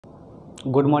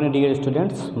Good morning, dear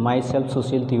students. Myself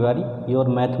Sushil Tiwari, your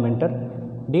math mentor.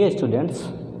 Dear students,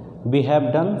 we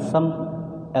have done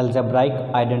some algebraic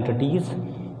identities.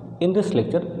 In this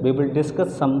lecture, we will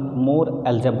discuss some more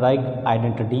algebraic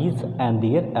identities and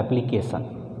their application.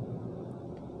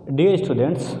 Dear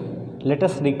students, let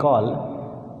us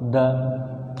recall the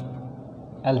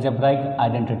algebraic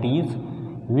identities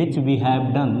which we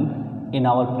have done in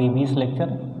our previous lecture.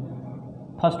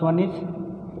 First one is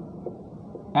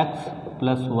x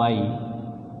plus y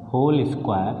whole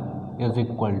square is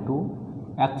equal to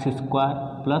x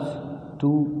square plus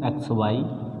 2xy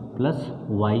plus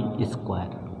y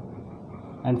square.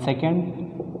 And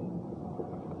second,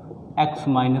 x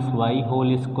minus y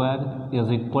whole square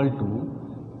is equal to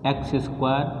x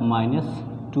square minus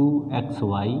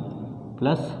 2xy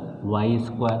plus y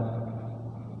square.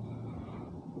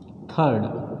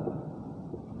 Third,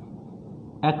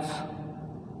 x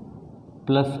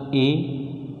plus a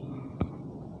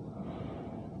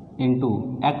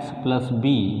into x plus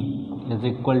b is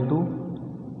equal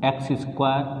to x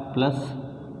square plus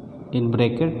in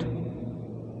bracket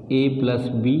a plus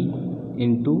b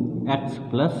into x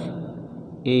plus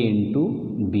a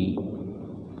into b.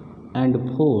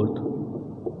 And fourth,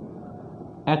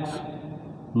 x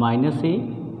minus a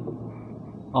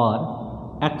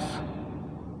or x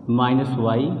minus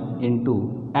y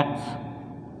into x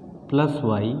plus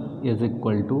y is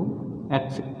equal to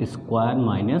x square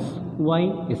minus y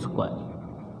square.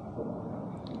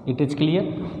 It is clear?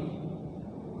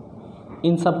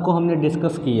 इन सब को हमने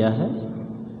discuss किया है.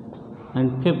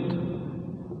 And fifth,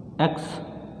 x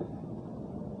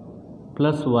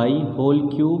plus Y whole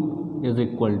cube is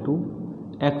equal to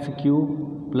x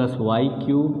cube plus Y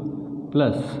cube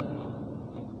plus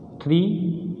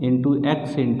 3 into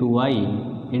x into Y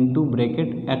into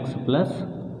bracket x plus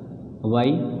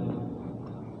Y.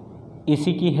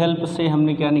 इसी की help से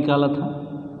हमने क्या निकाला था?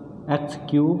 X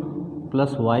cube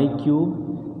plus Y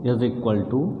cube is equal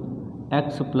to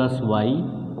x plus Y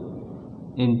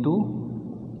into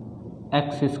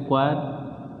x square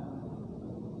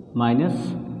minus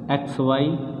x Y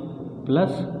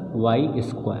plus Y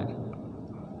square.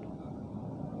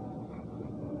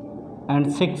 And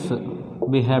six,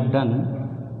 we have done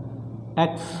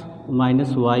x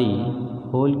minus Y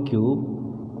whole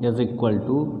cube is equal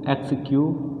to x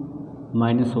cube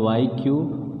minus Y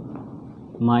cube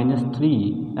minus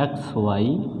 3xy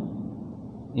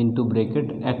into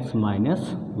bracket x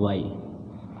minus Y.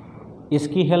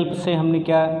 इसकी help से हमने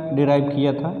क्या derive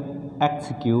किया था?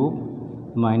 X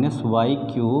cube minus Y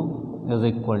cube is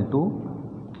equal to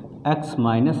x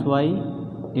minus Y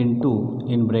into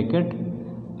in bracket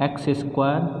x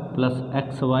square plus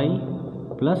x Y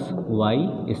plus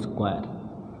Y square.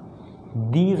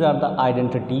 These are the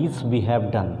identities we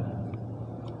have done.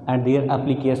 And their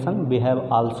application we have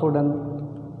also done.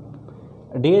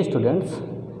 Dear students,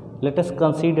 let us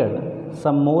consider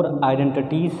some more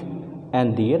identities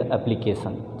and their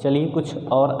application. चलिए कुछ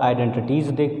और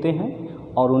identities देखते हैं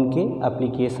और उनके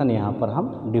application यहाँ पर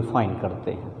हम define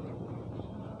करते हैं.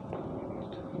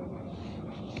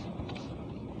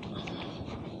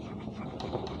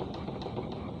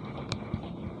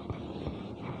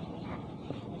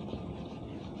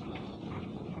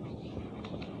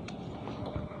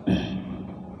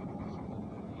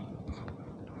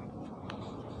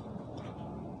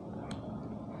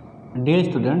 Dear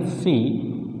students, see,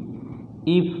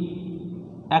 if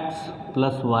x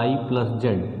plus y plus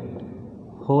z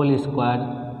whole square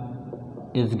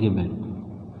is given.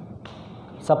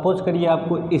 Suppose करिए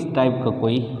आपको इस टाइप का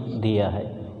कोई दिया है.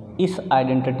 इस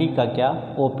आइडेंटिटी का क्या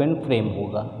ओपन फ्रेम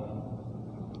होगा?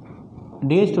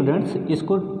 डियर स्टूडेंट्स,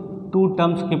 इसको टू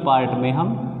टर्म्स के पार्ट में हम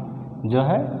जो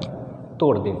है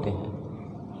तोड़ देते हैं.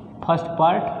 First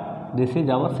part, this is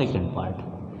our second part.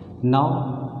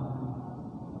 Now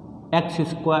x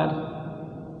square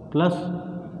plus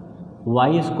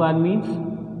Y square means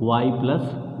Y plus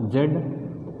Z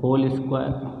whole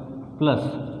square plus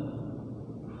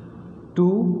 2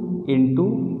 into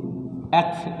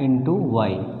x into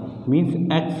Y means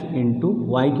x into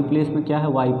Y की place में क्या है?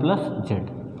 Y plus Z.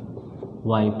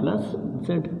 Y plus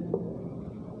Z.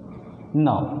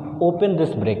 Now open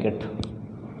this bracket.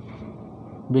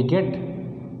 We get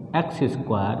x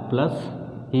square plus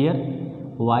here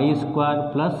Y square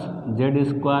plus Z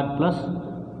square plus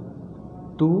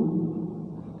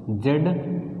 2z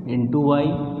into Y.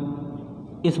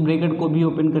 इस bracket को भी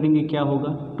open करेंगे, क्या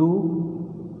होगा?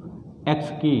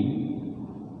 2x की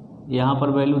यहाँ पर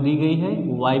वैल्यू दी गई है,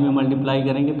 y में मल्टीप्लाई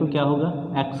करेंगे तो क्या होगा?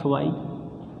 xy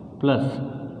plus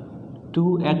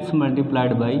 2x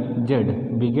multiplied by z,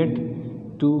 we get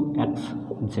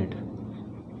 2xz.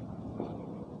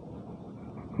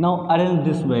 Now arrange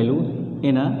this value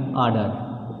in a order,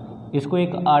 इसको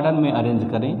एक ऑर्डर में अरेंज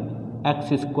करें।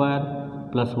 X square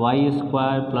plus Y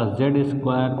square plus Z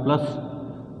square plus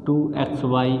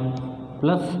 2xy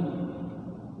plus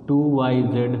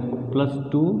 2yz plus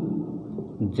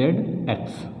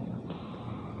 2zx,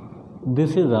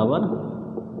 this is our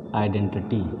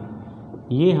identity.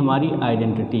 ये हमारी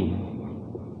identity है।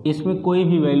 इसमें कोई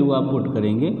भी वैल्यू आप पुट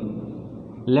करेंगे,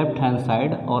 लेफ्ट हैंड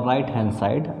साइड और right hand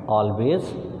side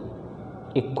always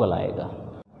equal आएगा।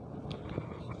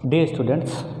 Dear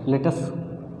students, let us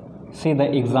see the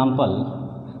example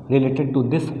related to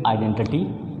this identity.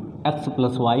 X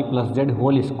plus Y plus Z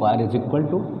whole square is equal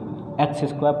to x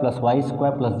square plus Y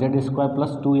square plus Z square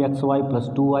plus 2xy plus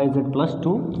 2yz plus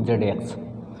 2zx।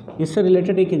 इससे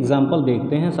related एक example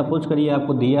देखते हैं। Suppose करिए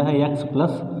आपको दिया है x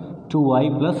plus 2y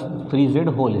plus 3z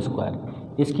whole square,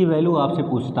 इसकी value आपसे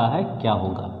पूछता है क्या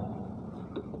होगा।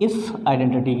 तो इस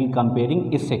आइडेंटिटी की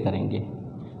कंपेयरिंग इससे करेंगे।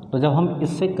 तो जब हम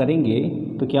इससे करेंगे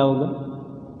तो क्या होगा,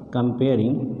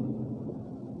 comparing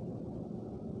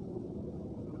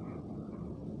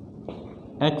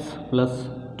x plus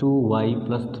 2y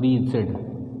plus 3z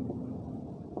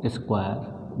square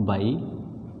by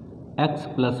x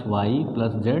plus Y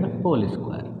plus Z whole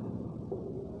square,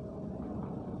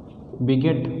 we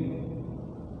get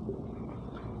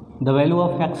the value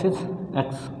of x is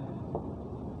x,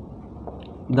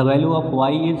 the value of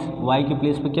y is y के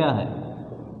प्लेस पे क्या है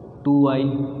 2y,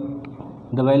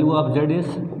 the value of z is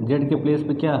z के place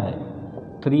पे क्या है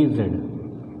 3z।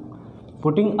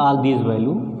 Putting all these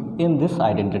value in this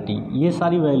identity, ये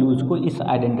सारी वैल्यूज को इस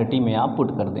आइडेंटिटी में आप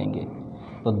पुट कर देंगे।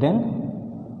 तो देन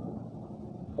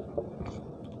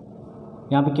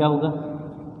यहाँ पे क्या होगा,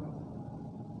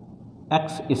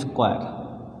 x square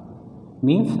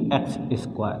means x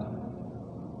square,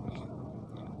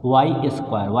 Y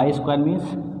square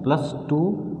means plus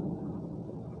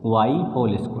 2y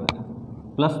whole square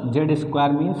plus Z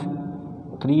square means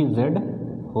 3z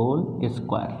whole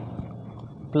square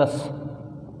plus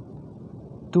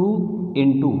 2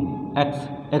 into x,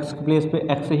 x के प्लेस पे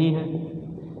एक्स ही है,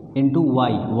 इंटू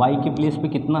वाई, वाई के प्लेस पे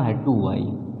कितना है 2y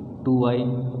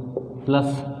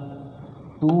plus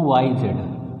 2yz,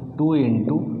 2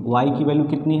 into Y की value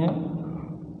कितनी है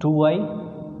 2y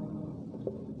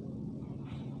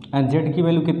एंड जेड की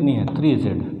वैल्यू कितनी है 3z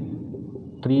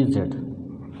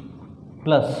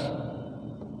प्लस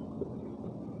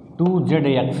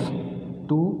 2zx,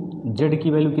 2z की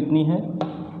वैल्यू कितनी है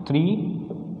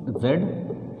 3z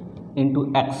into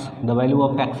x, the value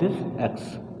of x is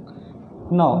x.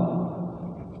 Now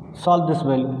solve this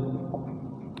value,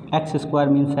 x square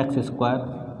means x square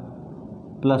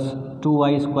plus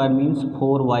 2y square means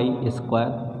 4y square,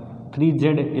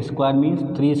 3z square means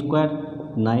 3 square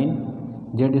 9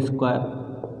 z square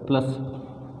plus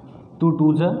 2 2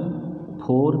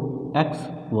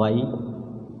 4xy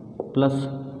plus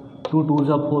 2 2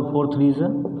 4 4 3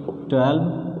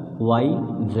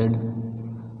 12yz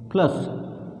plus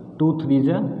 2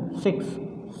 3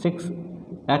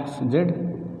 6xz।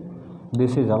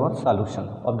 This is our solution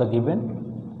of the given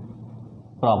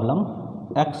problem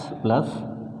x plus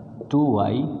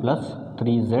 2y plus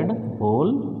 3z whole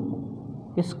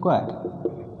square.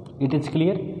 It is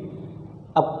clear.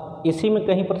 अब इसी में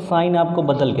कहीं पर sign आपको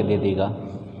बदल के दे देगा।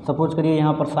 Suppose करिए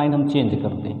यहाँ पर साइन हम चेंज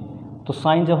कर दें, तो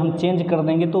साइन जब हम चेंज कर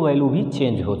देंगे तो वैल्यू भी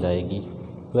चेंज हो जाएगी,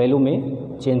 वैल्यू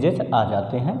में चेंजेस आ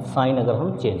जाते हैं साइन अगर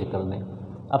हम चेंज कर दें।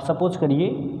 अब सपोज करिए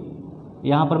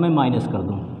यहाँ पर मैं माइनस कर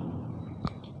दूँ,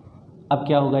 अब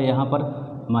क्या होगा, यहाँ पर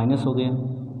माइनस हो गया।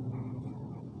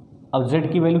 अब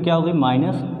z की वैल्यू क्या हो गई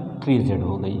 -3z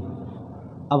हो गई।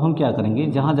 अब हम क्या करेंगे,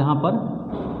 जहाँ जहाँ पर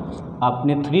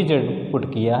आपने 3z पुट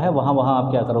किया है वहाँ वहाँ आप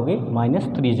क्या करोगे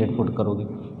 -3z पुट करोगे।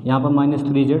 यहाँ पर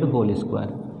 -3z होल स्क्वायर,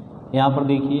 यहाँ पर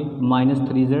देखिए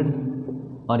 -3z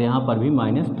और यहाँ पर भी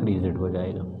 -3z हो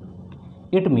जाएगा।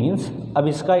 इट मीन्स अब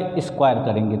इसका स्क्वायर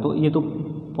करेंगे तो ये तो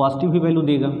पॉजिटिव ही वैल्यू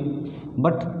देगा,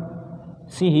 बट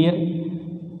सी हियर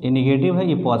ये नेगेटिव है,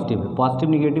 ये पॉजिटिव है, पॉजिटिव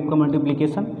नेगेटिव का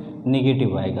मल्टीप्लिकेशन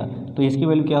नेगेटिव आएगा, तो इसकी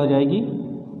वैल्यू क्या हो जाएगी,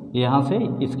 यहाँ से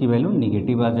इसकी वैल्यू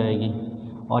नेगेटिव आ जाएगी।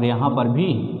 और यहाँ पर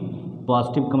भी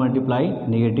पॉजिटिव का मल्टीप्लाई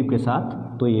नेगेटिव के साथ,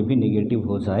 तो ये भी नेगेटिव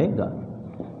हो जाएगा।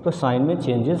 तो साइन में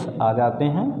चेंजेस आ जाते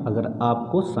हैं अगर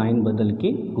आपको साइन बदल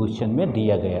के क्वेश्चन में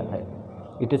दिया गया है।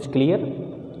 It is clear.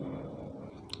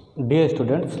 Dear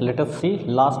students, let us C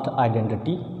last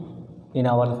identity in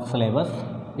our syllabus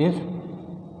is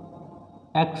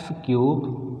x³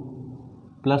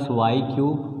 plus y³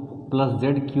 plus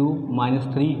z³ minus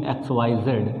 3xyz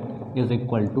is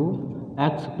equal to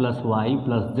x plus Y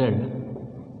plus z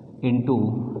into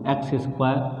x²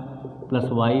 plus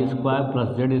y² plus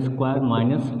z²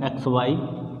 minus xy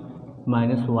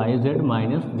minus Y Z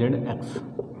minus Z x,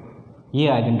 ये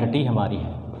identity हमारी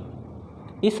है।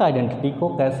 इस identity को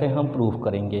कैसे हम prove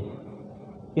करेंगे?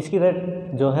 इसकी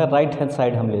जो है राइट हैंड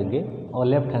साइड हम लेंगे और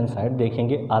लेफ्ट हैंड साइड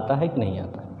देखेंगे आता है कि नहीं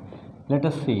आता है। Let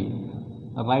us C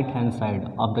right hand side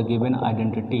of the given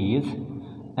identity is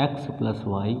x plus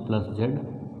Y plus Z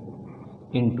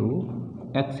into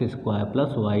x square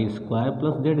plus Y square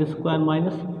plus Z square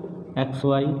minus x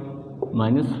Y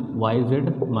minus Y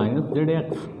Z minus Z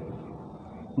x.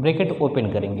 Bracket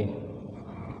open करेंगे,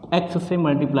 x से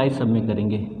multiply सब में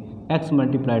करेंगे, x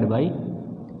multiplied by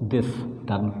this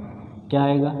term क्या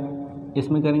आएगा,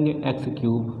 इसमें करेंगे x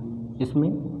cube, इसमें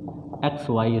x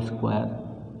Y square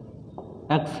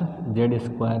x Z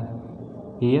square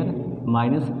here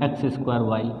minus x square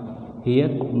Y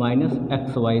here minus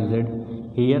x Y Z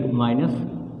here minus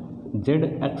Z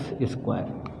x square.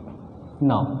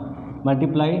 Now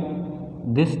multiply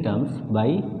this terms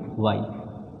by Y,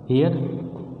 here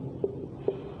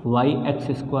Y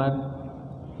x square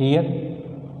here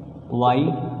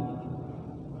Y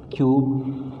cube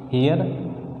here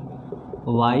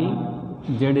Y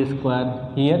Z square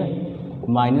here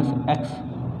minus x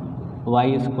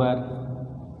Y square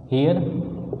here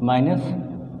minus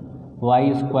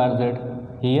Y square Z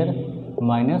here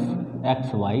minus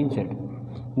x Y Z.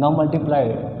 Now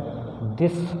multiply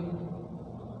this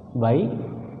by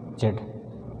Z,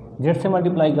 Z से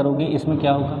multiply करोगे इसमें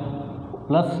क्या होगा,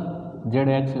 plus Z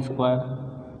x square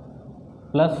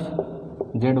plus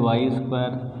Z Y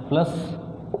square plus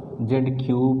Z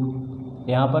cube,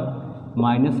 यहाँ पर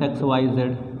minus x Y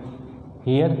Z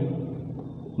here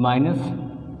minus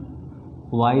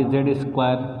Y Z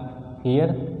square here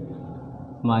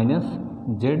minus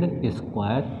Z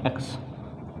square x.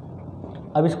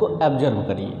 अब इसको observe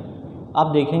करिए, आप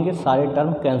देखेंगे सारे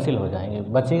टर्म कैंसिल हो जाएंगे,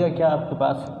 बचेगा क्या आपके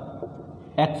पास,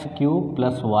 x cube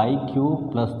plus Y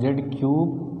cube plus Z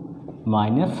cube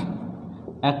minus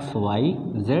x Y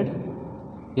Z.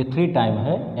 ये 3 टाइम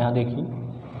है, यहाँ देखिए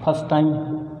फर्स्ट टाइम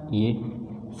ये,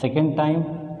 second time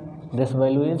this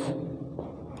value is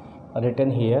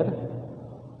written here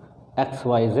x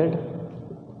Y Z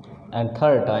and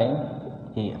third time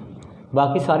here.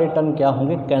 बाकी सारे टर्म क्या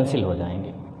होंगे, कैंसिल हो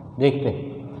जाएंगे। देखते हैं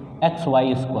एक्स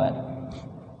वाई स्क्वायर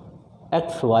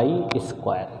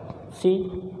सी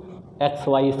एक्स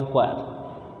वाई स्क्वायर,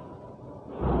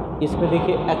 इसमें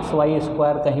देखिए एक्स वाई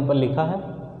स्क्वायर कहीं पर लिखा है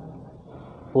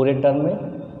पूरे टर्म में,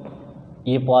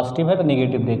 ये पॉजिटिव है तो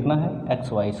नेगेटिव देखना है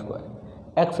x Y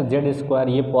square. X Z square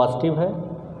ये पॉजिटिव है,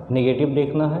 नेगेटिव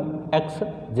देखना है एक्स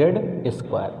जेड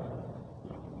स्क्वायर।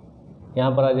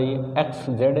 यहाँ पर आ जाइए एक्स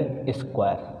जेड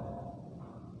स्क्वायर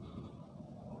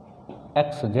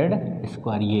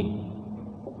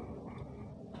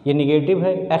ये नेगेटिव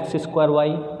है, एक्स स्क्वायर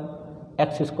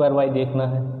वाई देखना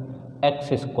है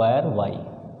एक्स स्क्वायर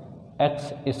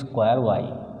वाई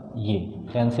ये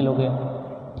कैंसिल हो गया।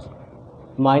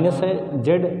 माइनस है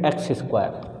जेड एक्स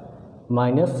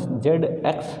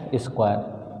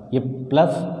स्क्वायर ये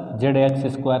plus Z x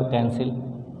square cancel,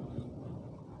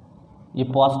 ये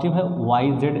पॉजिटिव है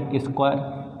वाई जेड स्क्वायर,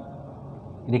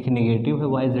 देखिए नेगेटिव है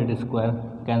वाई जेड स्क्वायर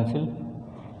कैंसिल,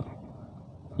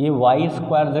 ये वाई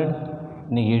स्क्वायर जेड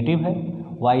नेगेटिव है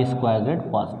Y square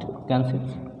Z positive cancel.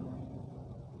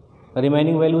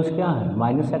 Remaining values क्या है,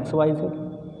 माइनस एक्स वाई जेड,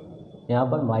 यहाँ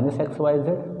पर minus x Y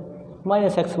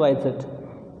Z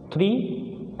 3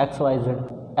 x Y Z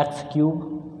x cube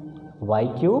Y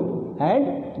cube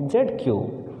and Z cube.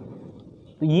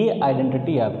 तो ये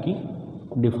identity आपकी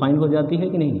define हो जाती है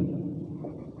कि नहीं।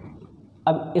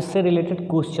 अब इससे रिलेटेड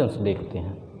क्वेश्चंस देखते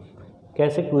हैं,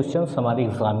 कैसे क्वेश्चंस हमारे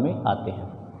एग्ज़ाम में आते हैं।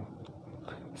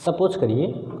 सपोज करिए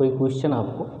कोई क्वेश्चन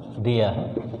आपको दिया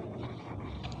है,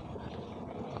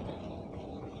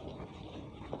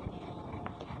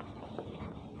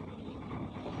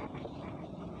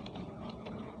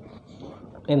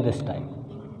 in this time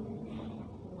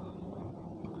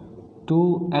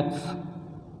 2x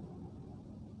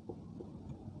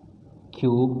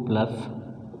cube plus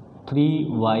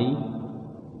 3y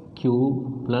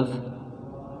cube plus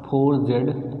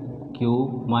 4z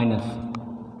cube minus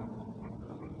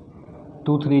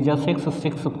 2 3 जा 6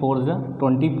 6 4 जा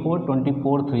 24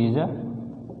 24 3 जा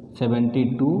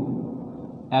 72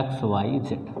 x Y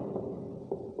Z.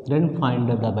 Then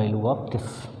find the value of this.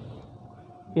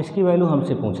 इसकी वैल्यू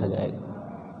हमसे पूछा जाएगा,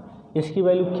 इसकी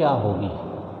वैल्यू क्या होगी।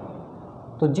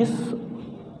 तो जिस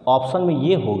ऑप्शन में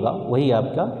ये होगा वही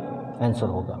आपका आंसर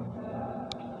होगा।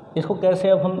 इसको कैसे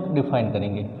अब हम डिफाइन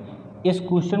करेंगे, इस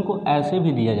क्वेश्चन को ऐसे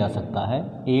भी दिया जा सकता है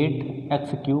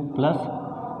 8x cube plus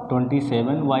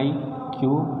 27y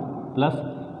cube plus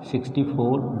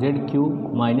 64z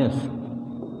cube minus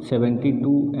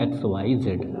 72xyz।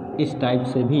 इस टाइप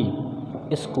से भी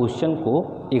इस क्वेश्चन को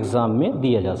एग्ज़ाम में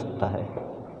दिया जा सकता है।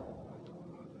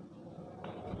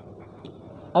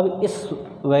 अब इस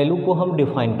वैल्यू को हम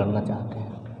डिफाइन करना चाहते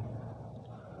हैं,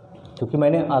 क्योंकि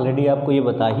मैंने ऑलरेडी आपको ये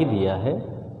बता ही दिया है,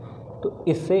 तो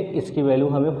इससे इसकी वैल्यू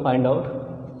हमें फाइंड आउट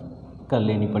कर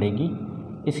लेनी पड़ेगी।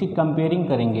 इसकी कंपेयरिंग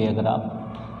करेंगे अगर आप,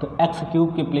 तो एक्स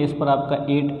क्यूब के प्लेस पर आपका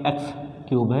 8x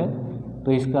क्यूब है,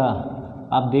 तो इसका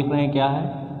आप देख रहे हैं क्या है,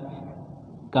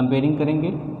 कंपेयरिंग करेंगे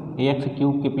एक्स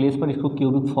क्यूब के प्लेस पर इसको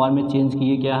क्यूबिक फॉर्म में चेंज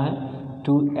किए क्या है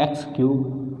 2x क्यूब,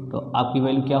 तो आपकी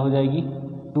वैल्यू क्या हो जाएगी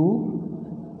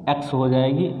 2x हो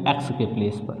जाएगी x के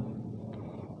प्लेस पर,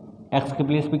 x के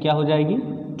प्लेस पे क्या हो जाएगी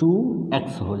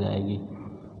 2x हो जाएगी।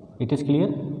 It is clear.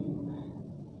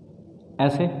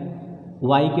 ऐसे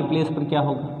y के प्लेस पर क्या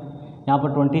होगा, यहाँ पर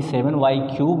 27y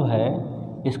क्यूब है,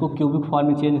 इसको क्यूबिक फॉर्म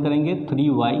में चेंज करेंगे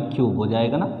 3y क्यूब हो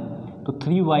जाएगा ना, तो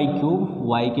 3y क्यूब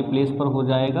y के प्लेस पर हो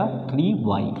जाएगा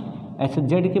 3y। ऐसे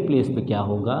z के प्लेस पे क्या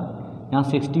होगा, यहाँ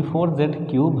 64z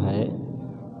क्यूब है,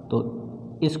 तो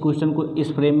इस क्वेश्चन को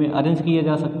इस फ्रेम में अरेंज किया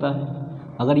जा सकता है।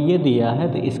 अगर ये दिया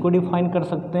है तो इसको डिफाइन कर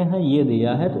सकते हैं, ये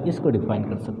दिया है तो इसको डिफाइन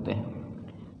कर सकते हैं।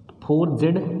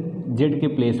 4z z के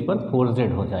प्लेस पर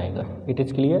 4z हो जाएगा। It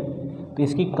is clear. तो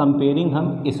इसकी कंपेयरिंग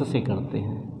हम इससे करते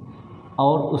हैं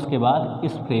और उसके बाद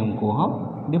इस फ्रेम को हम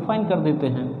डिफाइन कर देते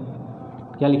हैं।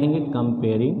 क्या लिखेंगे,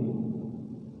 comparing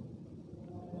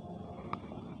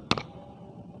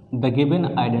the given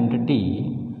identity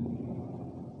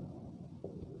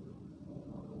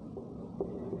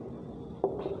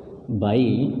by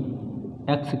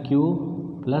x cube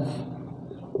plus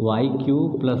Y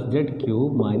cube plus Z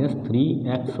cube minus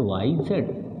 3xyz।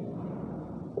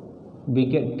 We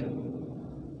get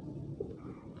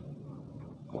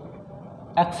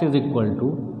x is equal to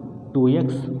 2x,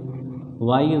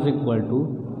 y is equal to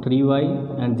 3y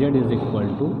and z is equal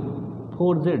to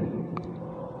 4z।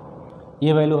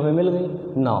 ये value हमें मिल गई।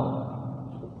 Now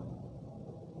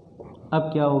अब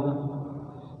क्या होगा,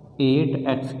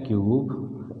 8x cube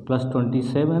plus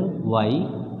 27y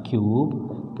cube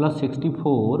plus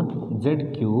 64z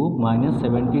cube minus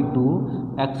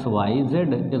 72xyz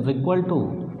is equal to,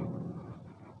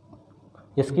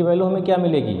 इसकी value हमें क्या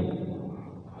मिलेगी,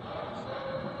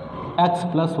 x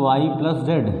plus Y plus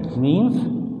Z means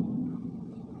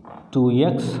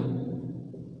 2x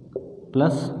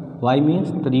plus y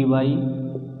means 3y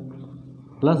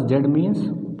plus z means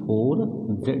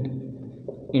 4z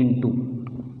into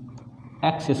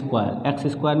x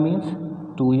square means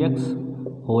 2x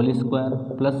whole square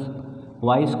plus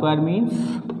y square means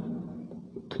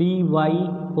 3y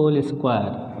whole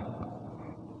square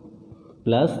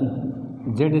plus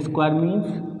z square means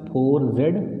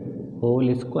 4z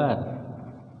whole square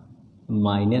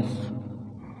minus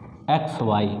x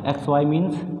Y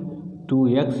means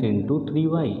 2x into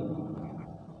 3y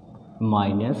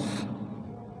minus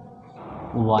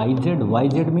Y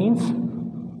Z means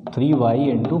 3y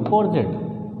into 4z,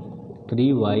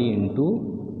 3y into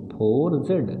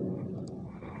 4z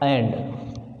and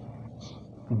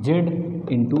z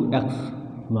into x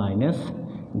minus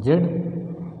z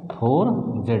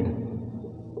 4z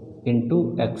into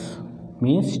x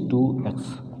means 2x।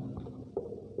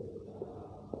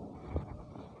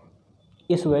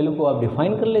 इस value को आप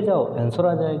define कर ले जाओ, answer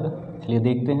आ जाएगा। चलिए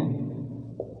देखते हैं,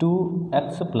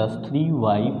 2x plus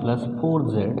 3y plus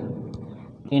 4z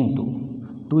into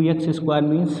 2x square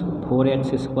means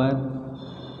 4x square,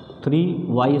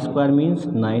 3y square means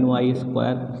 9y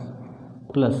square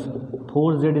plus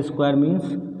 4z square means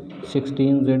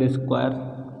 16z square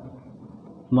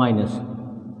minus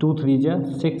 2 3 जा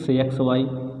 6xy,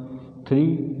 3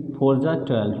 4 जा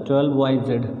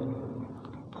 12yz,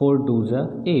 4 2 जा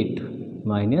 8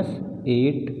 minus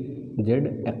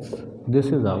 8zx. This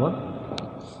is our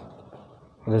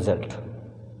result.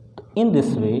 In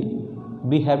this way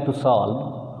we have to solve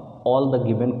all the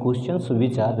given questions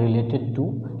which are related to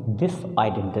this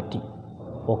identity.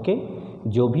 Okay,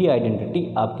 जो भी identity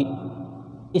आपकी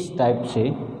इस type से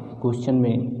question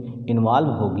में involve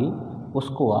होगी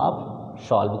उसको आप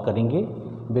सॉल्व करेंगे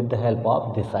with the help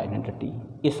of this identity.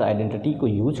 इस आइडेंटिटी को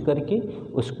यूज करके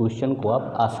उस क्वेश्चन को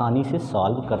आप आसानी से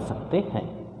सॉल्व कर सकते हैं।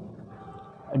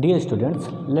 Dear students,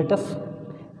 let us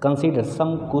consider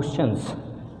some questions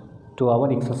to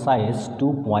our exercise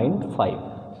 2.5।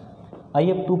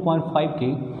 आइए अब 2.5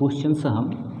 के क्वेश्चंस हम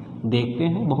देखते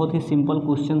हैं। बहुत ही सिंपल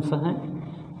क्वेश्चंस हैं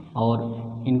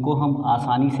और इनको हम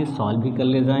आसानी से सॉल्व भी कर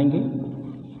ले जाएंगे।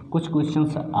 कुछ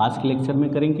क्वेश्चंस आज के लेक्चर में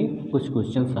करेंगे, कुछ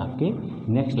क्वेश्चंस आपके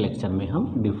नेक्स्ट लेक्चर में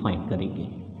हम डिफाइन करेंगे।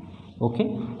 Okay,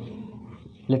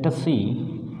 let us C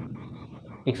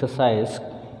exercise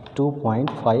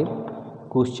 2.5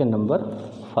 question number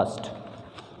first.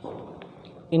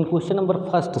 In question number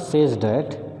first says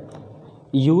that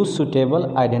use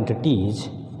suitable identities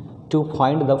to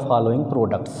find the following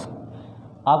products.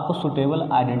 आपको suitable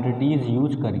identities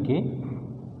यूज करके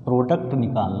प्रोडक्ट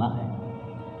निकालना है,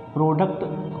 प्रोडक्ट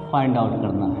फाइंड आउट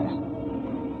करना है.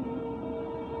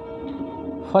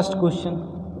 First question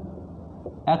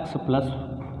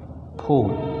x+4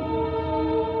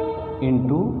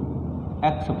 into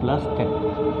x+10.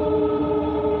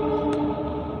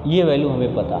 ये value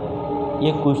हमें पता है,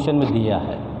 ये क्वेश्चन में दिया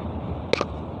है.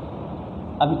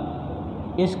 अब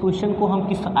इस क्वेश्चन को हम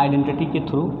किस आइडेंटिटी के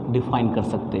थ्रू डिफाइन कर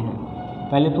सकते हैं?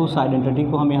 पहले तो उस आइडेंटिटी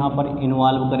को हम यहाँ पर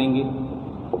इन्वॉल्व करेंगे.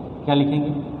 क्या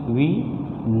लिखेंगे? We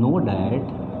know that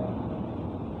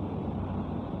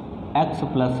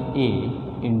x+a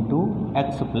into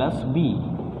x+b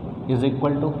is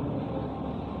equal to.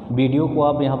 Video को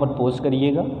आप यहाँ पर पॉज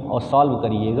करिएगा और सॉल्व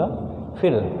करिएगा,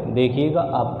 फिर देखिएगा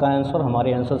आपका आंसर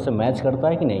हमारे आंसर से मैच करता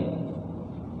है कि नहीं.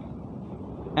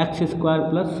 x²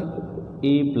 plus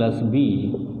a plus b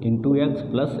into x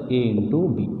plus a into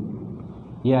b,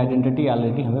 ये आइडेंटिटी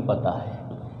ऑलरेडी हमें पता है.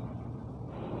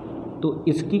 तो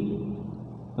इसकी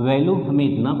वैल्यू हमें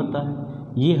इतना पता है,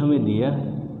 ये हमें दिया है.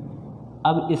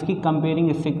 अब इसकी कंपेयरिंग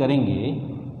इससे करेंगे,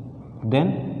 then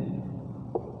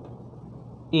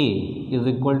a is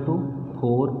equal to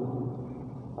 4,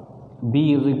 b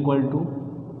is equal to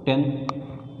 10.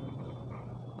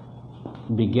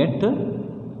 we get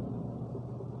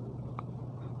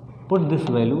put this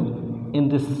value in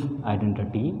this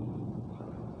identity.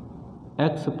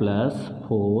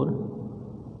 x+4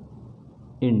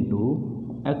 into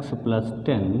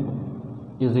x+10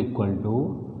 is equal to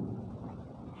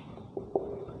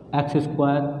x²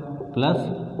 plus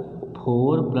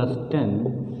 4 plus 10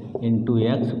 into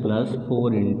x plus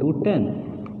 4 into 10.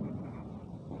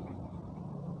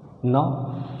 Now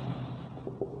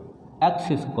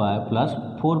x² plus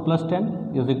 4 plus 10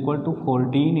 is equal to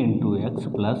 14 into x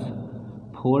plus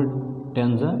 4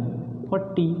 10s are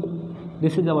 40.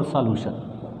 This is our solution.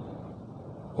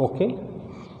 Okay,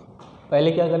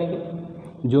 पहले क्या करेंगे?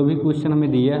 जो भी question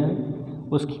हमें दिया है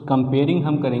उसकी comparing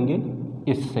हम करेंगे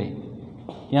इससे.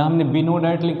 यहाँ हमने बी नो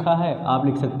डैट लिखा है, आप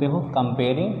लिख सकते हो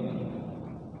कंपेयरिंग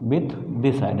विथ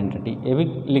दिस आइडेंटिटी, ये भी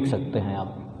लिख सकते हैं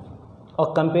आप.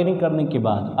 और कंपेयरिंग करने के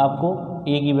बाद आपको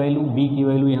ए की वैल्यू, बी की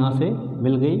वैल्यू यहाँ से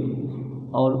मिल गई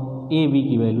और ए बी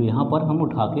की वैल्यू यहाँ पर हम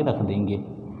उठा के रख देंगे.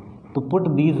 तो put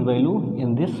these value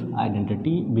in this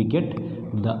identity, we get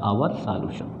the our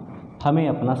solution. हमें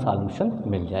अपना सॉल्यूशन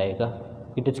मिल जाएगा.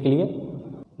 It is clear?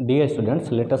 Dear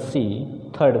students, let us C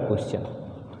third question.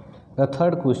 The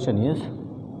third question is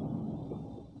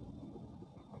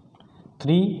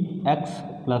 3x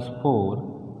plus 4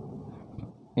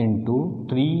 into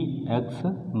 3x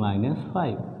minus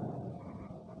 5.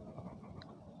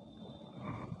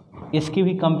 इसकी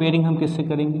भी comparing हम किससे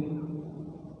करेंगे?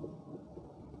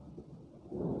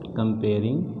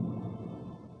 Comparing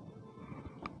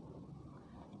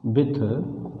with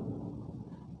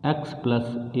x plus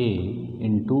a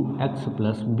into x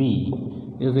plus b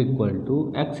is equal to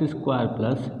x²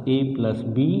 plus a plus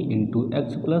b into x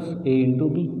plus a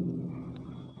into b.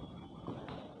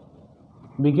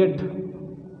 we get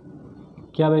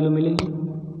क्या value मिलेगी?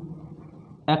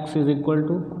 x is equal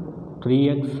to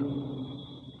 3x,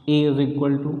 a is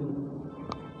equal to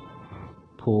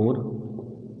 4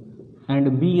 and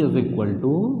b is equal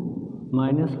to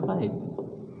 -5.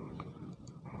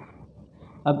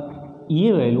 अब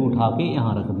ये value उठा के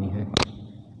यहाँ रखनी है.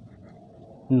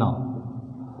 Now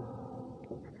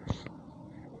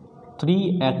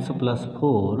 3x plus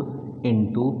 4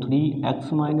 into 3x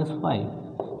minus 5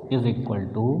 is equal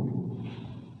to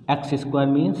x²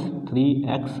 means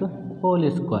 3x whole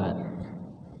square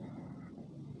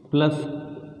plus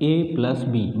a plus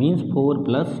b means 4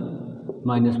 plus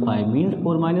 -5 means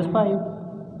 4 minus 5.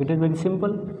 It is very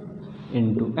simple.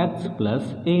 Into x plus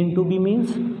a into b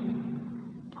means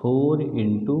 4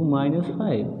 into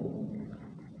 -5.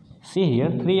 See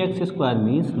here 3x square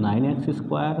means 9x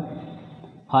square.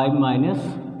 5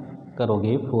 minus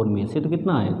करोगे 4 में से तो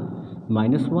कितना है?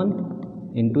 -1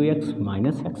 into x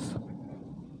minus x.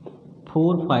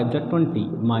 4 5 20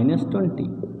 -20.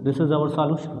 This is our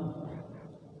solution.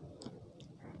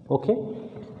 Okay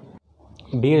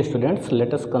dear students,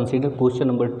 let us consider question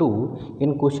number 2.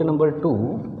 In question number 2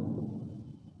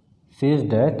 says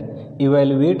that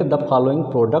evaluate the following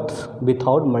products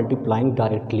without multiplying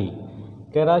directly.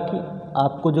 कह रहा कि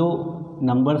आपको जो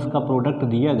नंबर्स का प्रोडक्ट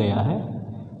दिया गया है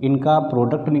इनका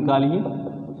प्रोडक्ट निकालिए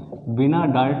बिना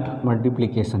डायरेक्ट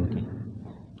मल्टीप्लिकेशन के.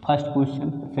 First question.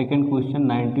 Second question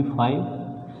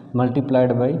 95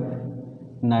 multiplied by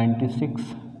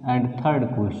 96 and third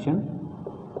question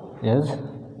is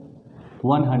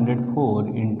 104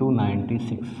 into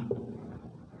 96.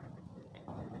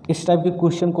 इस टाइप के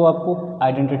क्वेश्चन को आपको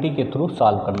आइडेंटिटी के थ्रू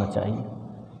सॉल्व करना चाहिए।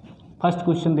 फर्स्ट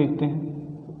क्वेश्चन देखते हैं।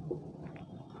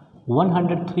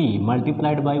 103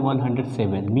 multiplied by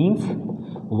 107 means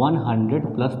 100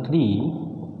 plus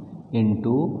 3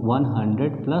 into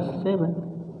 100 plus 7।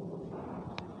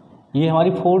 ये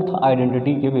हमारी फोर्थ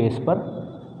आइडेंटिटी के बेस पर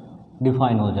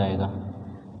डिफाइन हो जाएगा।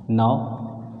 Now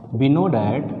we know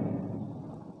that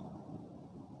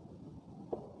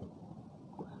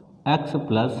x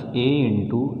plus a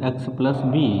into x plus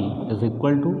B is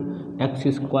equal to x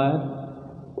square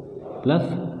plus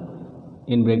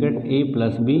in bracket a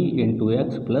plus B into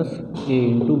x plus A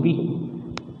into B.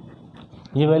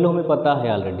 ये value हमें पता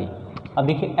है already. अब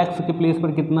देखिए x के place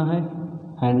पर कितना है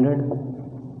 100,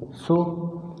 सो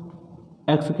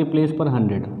x के प्लेस पर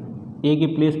 100, a के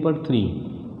प्लेस पर 3,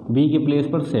 b के प्लेस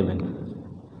पर 7,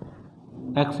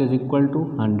 x is equal to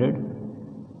 100,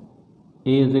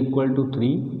 a is equal to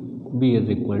 3, b is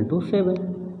equal to 7।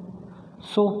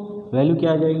 So value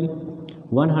क्या आ जाएगी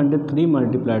 103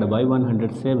 multiplied by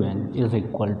 107 is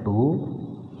equal to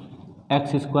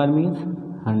x square means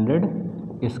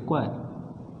 100 square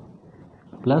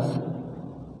plus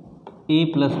a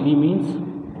plus b means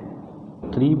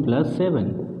 3 plus 7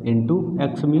 into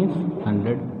x means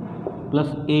 100 plus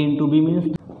a into b means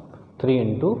 3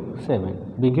 into 7।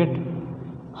 We get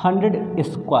 100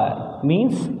 square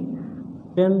means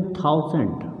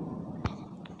 10,000।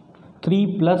 3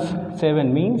 plus 7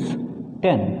 means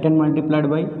 10 multiplied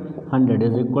by 100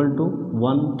 is equal to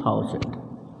 1000।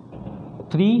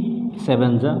 3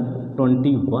 7 जा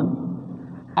 21।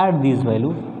 Add these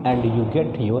value and you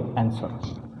get your answer.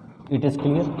 It is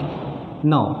clear?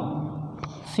 Now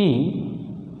see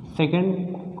second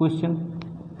question.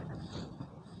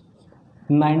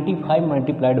 95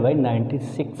 multiplied by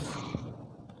 96.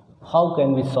 How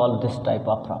can we solve this type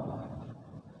of problem?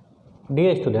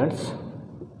 Dear students,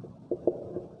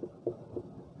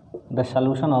 the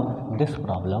solution of this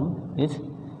problem is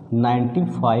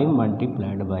 95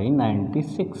 multiplied by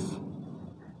 96.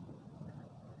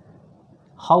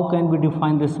 How can we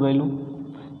define this value?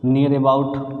 Near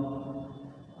about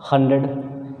 100.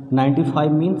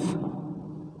 95 means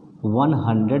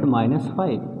 100 minus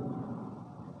 5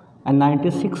 and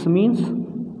 96 means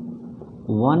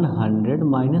 100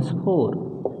 minus 4.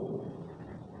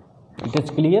 It is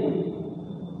clear?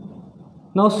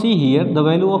 Now see here, the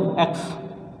value of x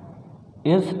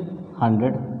is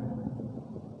 100,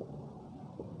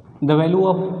 the value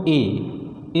of a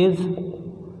is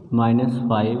minus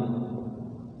 5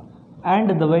 and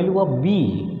the value of b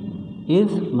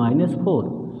is minus 4.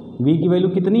 b की value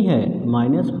कितनी है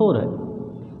 -4 है।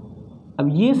 अब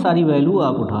ये सारी value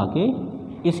आप उठा के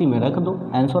इसी में रख दो,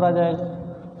 आंसर आ जाएगा।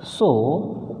 सो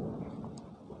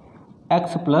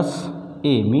x plus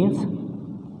a means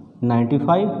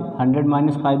 95, 100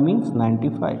 minus 5 means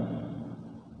 95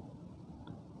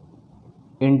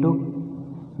 into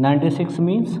 96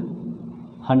 means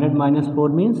 100 minus 4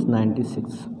 means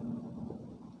 96।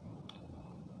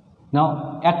 Now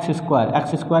x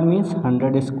square means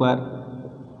 100 square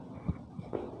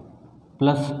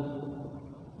plus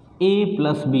a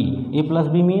plus b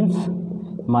means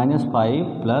 -5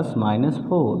 plus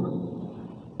 -4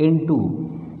 into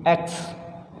x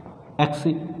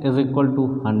is equal to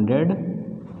 100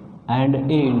 and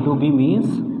a into b means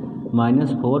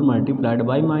 -4 multiplied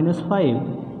by -5।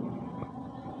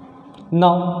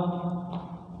 Now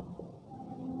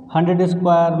 100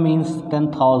 square means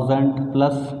 10,000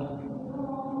 plus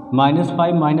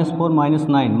 -5 -4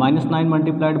 -9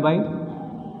 multiplied by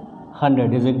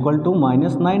 100 is equal to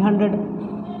 -900।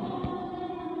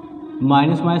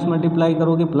 Minus multiply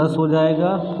करोगे plus हो जाएगा,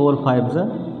 4 5 जा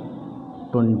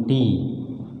 20।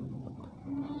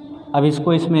 अब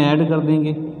इसको इसमें add कर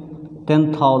देंगे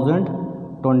 10,000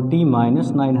 20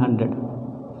 minus 900।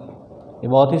 ये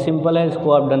बहुत ही सिंपल है,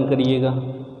 इसको आप डन करिएगा।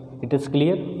 It is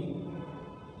clear.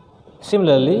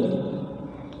 Similarly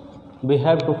we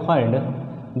have to find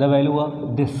the value of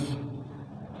this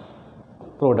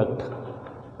product.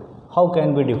 How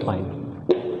can we define?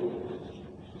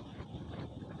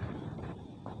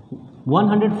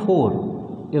 104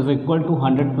 is equal to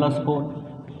 100 plus 4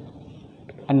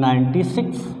 and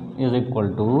 96 is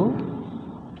equal to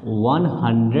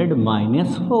 100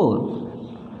 minus 4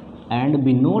 and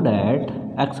we know that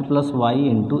x plus y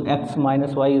into x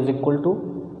minus y is equal to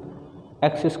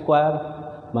x square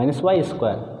minus y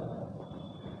square।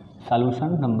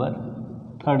 Solution number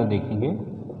 3 देखेंगे।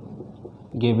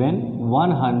 Given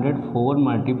 104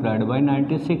 multiplied by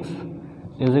 96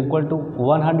 is equal to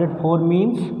 104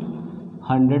 means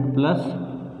 100 plus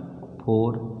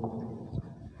 4.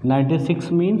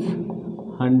 96 means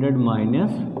 100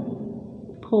 minus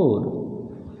 4.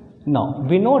 Now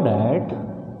we know that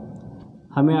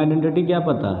हमें identity क्या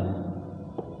पता है,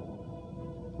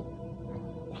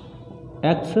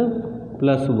 x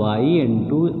plus Y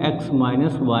into x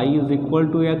minus Y is equal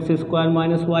to x square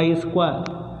minus Y square,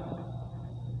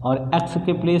 और x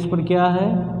के place पर क्या है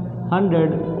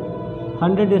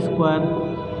 100 square,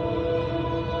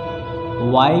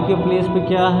 y के प्लेस पे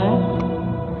क्या है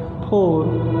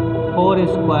 4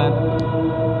 square,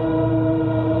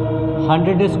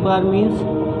 100 square means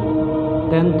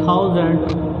 10,000,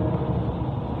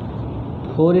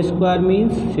 4 square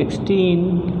means 16,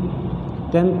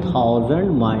 10,000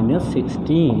 minus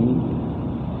 16,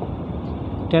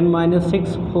 10 minus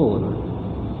 6 4,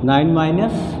 9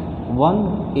 minus 1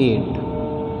 8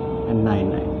 and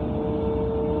 9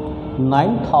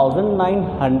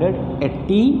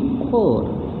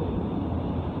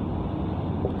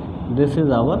 9,984. This is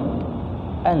our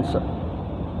answer.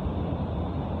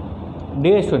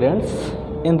 Dear students,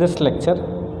 in this lecture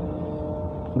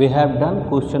we have done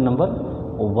question number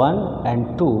 1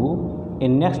 and 2.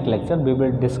 In next lecture we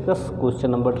will discuss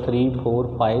question number 3,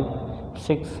 4, 5,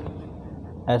 6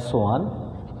 and so on.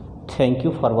 Thank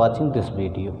you for watching this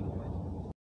video.